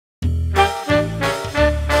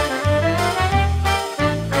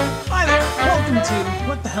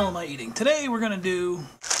eating. Today we're gonna do,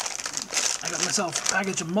 I got myself a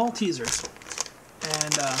package of Maltesers,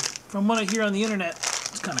 and from what I hear on the internet,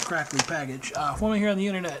 it's kind of crackly package. From what I hear on the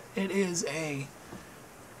internet, it is a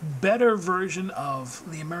better version of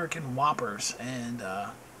the American Whoppers, and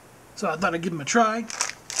so I thought I'd give them a try.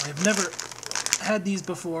 I've never had these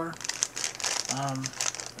before.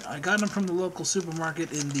 I got them from the local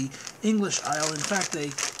supermarket in the English aisle. In fact,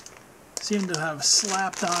 they seem to have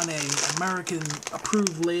slapped on a American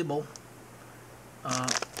approved label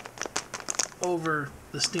over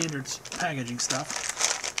the standard packaging stuff.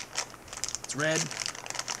 It's red.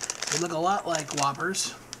 They look a lot like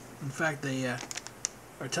Whoppers. In fact, they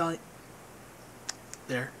are telling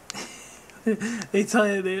there. They tell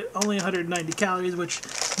you they're only 190 calories, which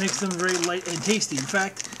makes them very light and tasty. In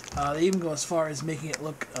fact, they even go as far as making it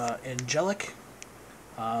look angelic.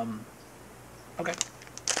 Okay,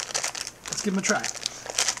 let's give them a try.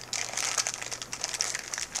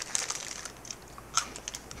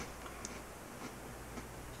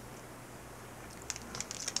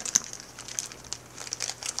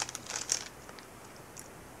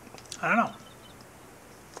 I don't know.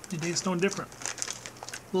 It tastes no different.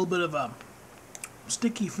 A little bit of a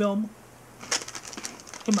sticky film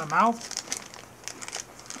in my mouth.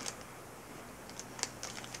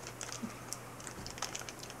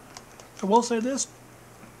 I will say this: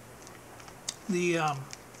 the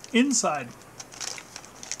inside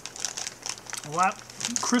a lot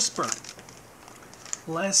crisper,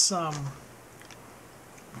 less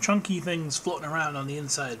chunky things floating around on the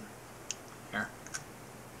inside here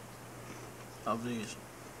of these.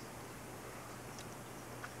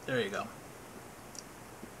 There you go.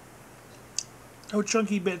 No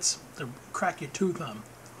chunky bits to crack your tooth on.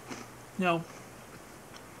 You know,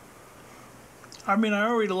 I mean, I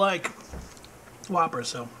already like Whoppers,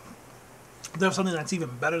 so if there's something that's even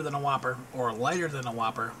better than a Whopper or lighter than a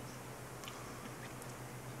Whopper,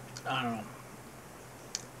 I don't know.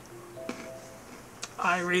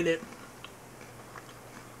 I rate it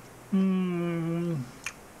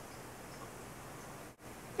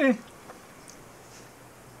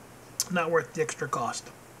not worth the extra cost.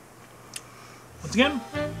 Once again,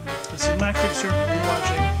 this is my